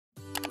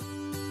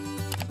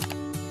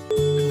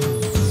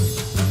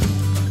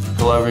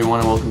Hello everyone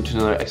and welcome to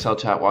another Excel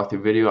chat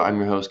walkthrough video. I'm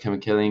your host Kevin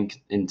Killing,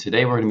 and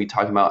today we're going to be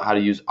talking about how to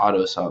use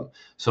AutoSum.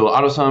 So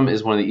AutoSum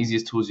is one of the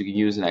easiest tools you can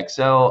use in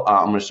Excel.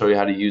 I'm going to show you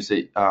how to use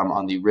it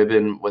on the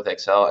ribbon with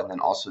Excel and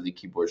then also the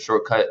keyboard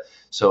shortcut.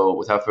 So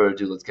without further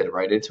ado, let's get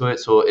right into it.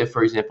 So if,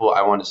 for example,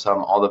 I want to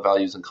sum all the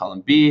values in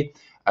column B,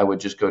 I would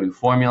just go to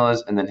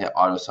formulas and then hit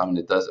AutoSum, and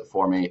it does it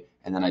for me,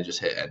 and then I just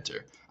hit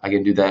enter. I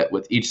can do that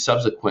with each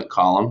subsequent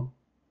column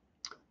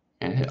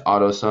and hit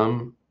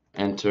AutoSum,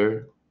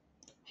 enter.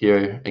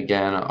 Here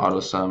again,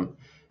 AutoSum,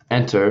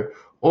 enter,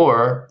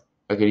 or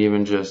I could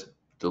even just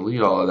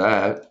delete all of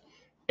that.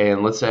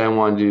 And let's say I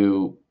want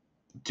to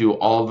do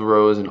all of the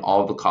rows and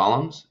all of the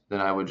columns,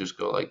 then I would just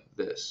go like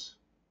this,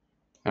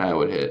 and I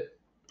would hit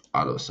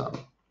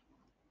AutoSum.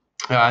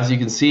 Now, as you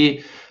can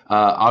see,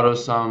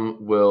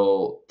 AutoSum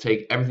will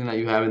take everything that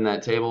you have in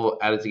that table,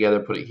 add it together,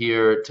 put it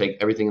here, take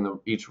everything in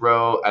each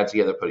row, add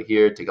together, put it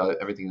here, take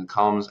everything in the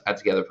columns, add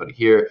together, put it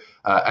here.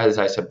 As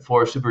I said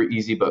before, super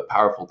easy but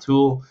powerful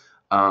tool.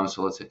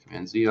 So let's hit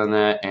Command Z on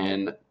that,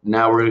 and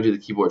now we're going to do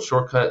the keyboard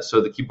shortcut.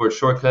 So the keyboard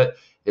shortcut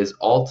is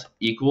Alt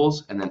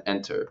equals and then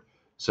enter.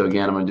 So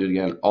again, I'm going to do it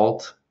again.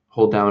 Alt,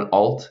 hold down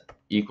Alt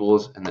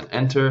equals and then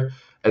enter.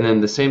 And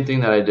then the same thing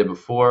that I did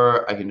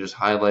before, I can just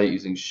highlight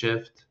using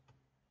Shift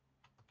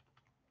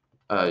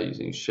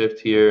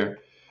here,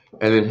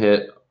 and then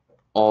hit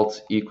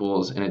Alt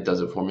equals, and it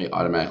does it for me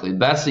automatically.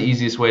 That's the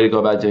easiest way to go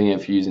about doing it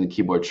if you're using the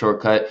keyboard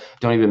shortcut.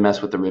 Don't even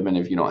mess with the ribbon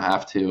if you don't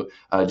have to.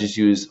 Just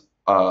use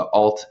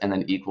Alt and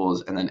then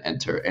equals and then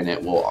enter, and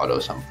it will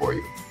AutoSum for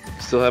you.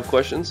 Still have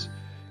questions?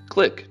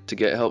 Click to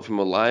get help from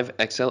a live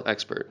Excel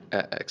expert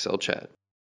at Excel Chat.